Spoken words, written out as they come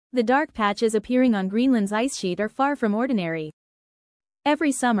The dark patches appearing on Greenland's ice sheet are far from ordinary.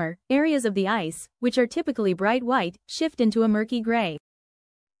 Every summer, areas of the ice, which are typically bright white, shift into a murky gray.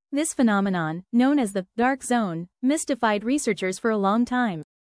 This phenomenon, known as the dark zone, mystified researchers for a long time.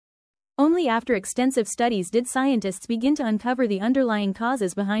 Only after extensive studies did scientists begin to uncover the underlying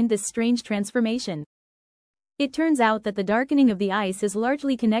causes behind this strange transformation. It turns out that the darkening of the ice is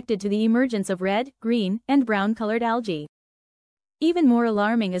largely connected to the emergence of red, green, and brown-colored algae. Even more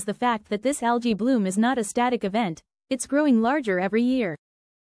alarming is the fact that this algae bloom is not a static event, it's growing larger every year.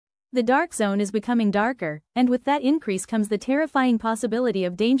 The dark zone is becoming darker, and with that increase comes the terrifying possibility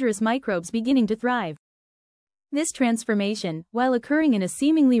of dangerous microbes beginning to thrive. This transformation, while occurring in a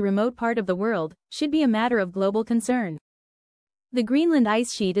seemingly remote part of the world, should be a matter of global concern. The Greenland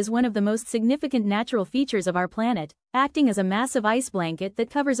ice sheet is one of the most significant natural features of our planet, acting as a massive ice blanket that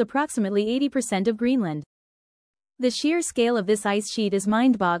covers approximately 80% of Greenland. The sheer scale of this ice sheet is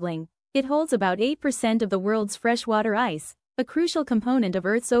mind-boggling. It holds about 8% of the world's freshwater ice, a crucial component of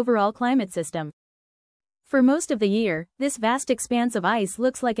Earth's overall climate system. For most of the year, this vast expanse of ice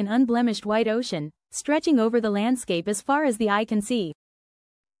looks like an unblemished white ocean, stretching over the landscape as far as the eye can see.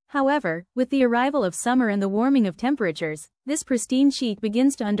 However, with the arrival of summer and the warming of temperatures, this pristine sheet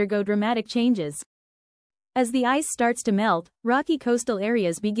begins to undergo dramatic changes. As the ice starts to melt, rocky coastal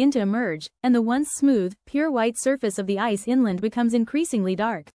areas begin to emerge, and the once smooth, pure white surface of the ice inland becomes increasingly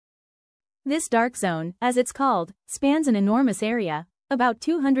dark. This dark zone, as it's called, spans an enormous area, about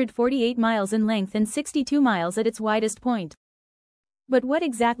 248 miles in length and 62 miles at its widest point. But what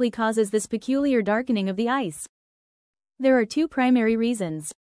exactly causes this peculiar darkening of the ice? There are two primary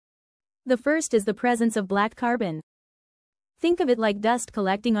reasons. The first is the presence of black carbon. Think of it like dust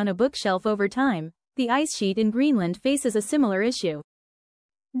collecting on a bookshelf over time. The ice sheet in Greenland faces a similar issue.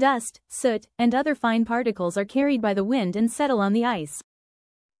 Dust, soot, and other fine particles are carried by the wind and settle on the ice.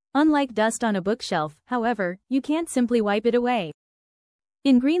 Unlike dust on a bookshelf, however, you can't simply wipe it away.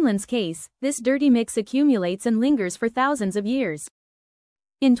 In Greenland's case, this dirty mix accumulates and lingers for thousands of years.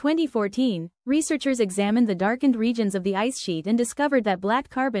 In 2014, researchers examined the darkened regions of the ice sheet and discovered that black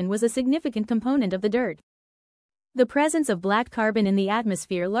carbon was a significant component of the dirt. The presence of black carbon in the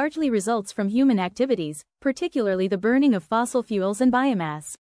atmosphere largely results from human activities, particularly the burning of fossil fuels and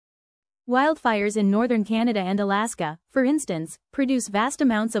biomass. Wildfires in northern Canada and Alaska, for instance, produce vast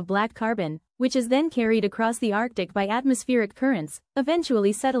amounts of black carbon, which is then carried across the Arctic by atmospheric currents,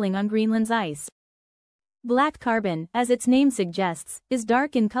 eventually settling on Greenland's ice. Black carbon, as its name suggests, is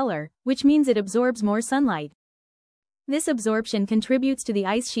dark in color, which means it absorbs more sunlight. This absorption contributes to the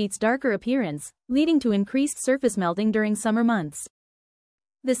ice sheet's darker appearance, leading to increased surface melting during summer months.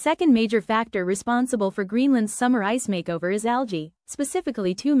 The second major factor responsible for Greenland's summer ice makeover is algae,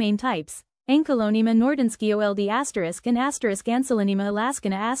 specifically two main types, Ankylonema nordenskiold and *Ancylonema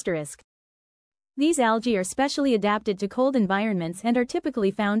alaskana*. These algae are specially adapted to cold environments and are typically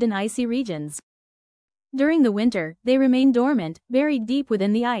found in icy regions. During the winter, they remain dormant, buried deep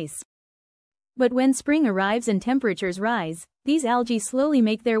within the ice. But when spring arrives and temperatures rise, these algae slowly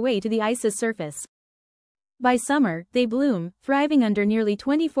make their way to the ice's surface. By summer, they bloom, thriving under nearly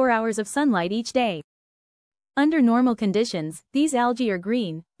 24 hours of sunlight each day. Under normal conditions, these algae are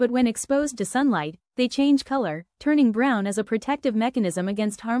green, but when exposed to sunlight, they change color, turning brown as a protective mechanism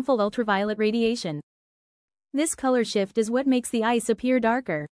against harmful ultraviolet radiation. This color shift is what makes the ice appear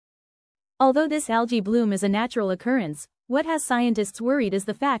darker. Although this algae bloom is a natural occurrence, what has scientists worried is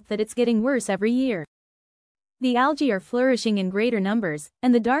the fact that it's getting worse every year. The algae are flourishing in greater numbers,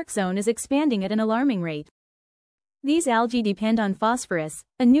 and the dark zone is expanding at an alarming rate. These algae depend on phosphorus,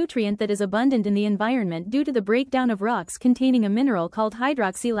 a nutrient that is abundant in the environment due to the breakdown of rocks containing a mineral called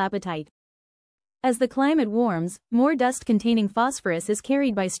hydroxylapatite. As the climate warms, more dust containing phosphorus is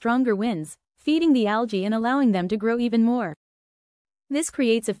carried by stronger winds, feeding the algae and allowing them to grow even more. This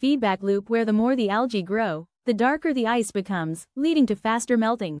creates a feedback loop where the more the algae grow, the darker the ice becomes, leading to faster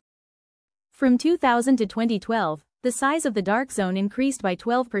melting. From 2000 to 2012, the size of the dark zone increased by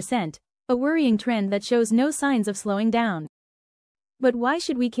 12%, a worrying trend that shows no signs of slowing down. But why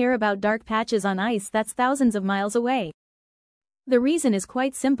should we care about dark patches on ice that's thousands of miles away? The reason is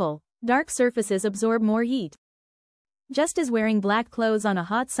quite simple: dark surfaces absorb more heat. Just as wearing black clothes on a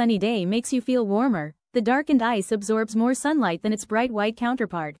hot sunny day makes you feel warmer, the darkened ice absorbs more sunlight than its bright white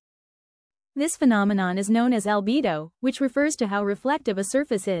counterpart. This phenomenon is known as albedo, which refers to how reflective a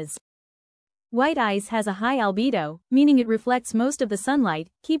surface is. White ice has a high albedo, meaning it reflects most of the sunlight,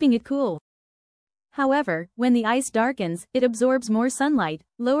 keeping it cool. However, when the ice darkens, it absorbs more sunlight,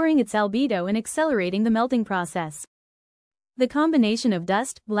 lowering its albedo and accelerating the melting process. The combination of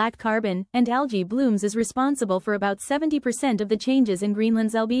dust, black carbon, and algae blooms is responsible for about 70% of the changes in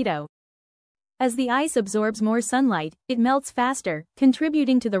Greenland's albedo. As the ice absorbs more sunlight, it melts faster,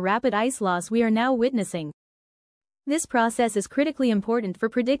 contributing to the rapid ice loss we are now witnessing. This process is critically important for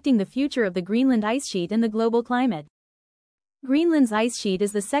predicting the future of the Greenland ice sheet and the global climate. Greenland's ice sheet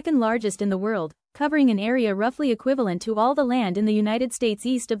is the second largest in the world, covering an area roughly equivalent to all the land in the United States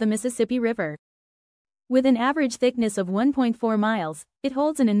east of the Mississippi River. With an average thickness of 1.4 miles, it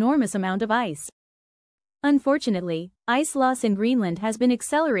holds an enormous amount of ice. Unfortunately, ice loss in Greenland has been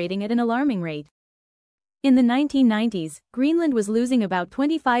accelerating at an alarming rate. In the 1990s, Greenland was losing about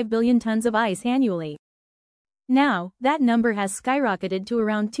 25 billion tons of ice annually. Now, that number has skyrocketed to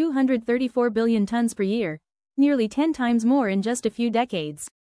around 234 billion tons per year, nearly 10 times more in just a few decades.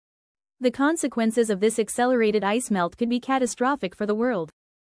 The consequences of this accelerated ice melt could be catastrophic for the world.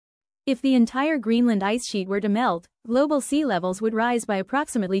 If the entire Greenland ice sheet were to melt, global sea levels would rise by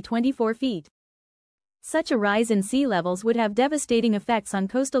approximately 24 feet. Such a rise in sea levels would have devastating effects on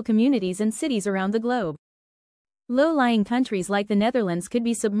coastal communities and cities around the globe. Low-lying countries like the Netherlands could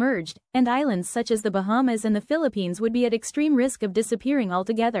be submerged, and islands such as the Bahamas and the Philippines would be at extreme risk of disappearing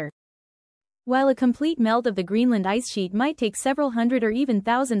altogether. While a complete melt of the Greenland ice sheet might take several hundred or even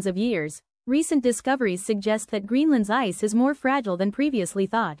thousands of years, recent discoveries suggest that Greenland's ice is more fragile than previously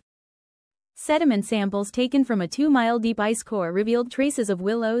thought. Sediment samples taken from a 2-mile-deep ice core revealed traces of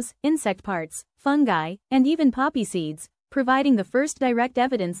willows, insect parts, fungi, and even poppy seeds, providing the first direct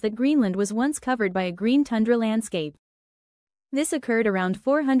evidence that Greenland was once covered by a green tundra landscape. This occurred around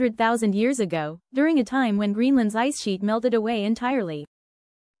 400,000 years ago, during a time when Greenland's ice sheet melted away entirely.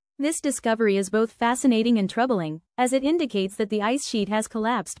 This discovery is both fascinating and troubling, as it indicates that the ice sheet has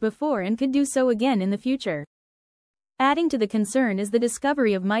collapsed before and could do so again in the future. Adding to the concern is the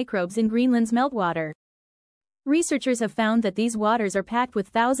discovery of microbes in Greenland's meltwater. Researchers have found that these waters are packed with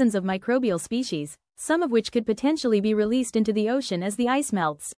thousands of microbial species, some of which could potentially be released into the ocean as the ice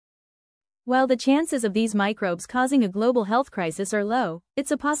melts. While the chances of these microbes causing a global health crisis are low,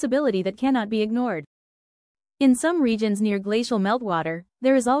 it's a possibility that cannot be ignored. In some regions near glacial meltwater,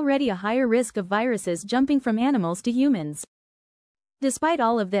 there is already a higher risk of viruses jumping from animals to humans. Despite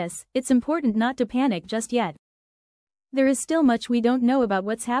all of this, it's important not to panic just yet. There is still much we don't know about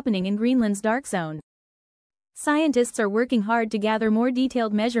what's happening in Greenland's dark zone. Scientists are working hard to gather more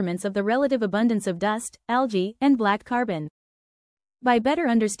detailed measurements of the relative abundance of dust, algae, and black carbon. By better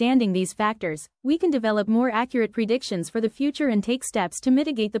understanding these factors, we can develop more accurate predictions for the future and take steps to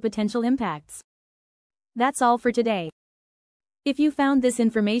mitigate the potential impacts. That's all for today. If you found this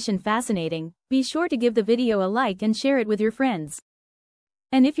information fascinating, be sure to give the video a like and share it with your friends.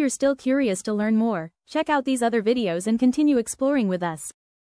 And if you're still curious to learn more, check out these other videos and continue exploring with us.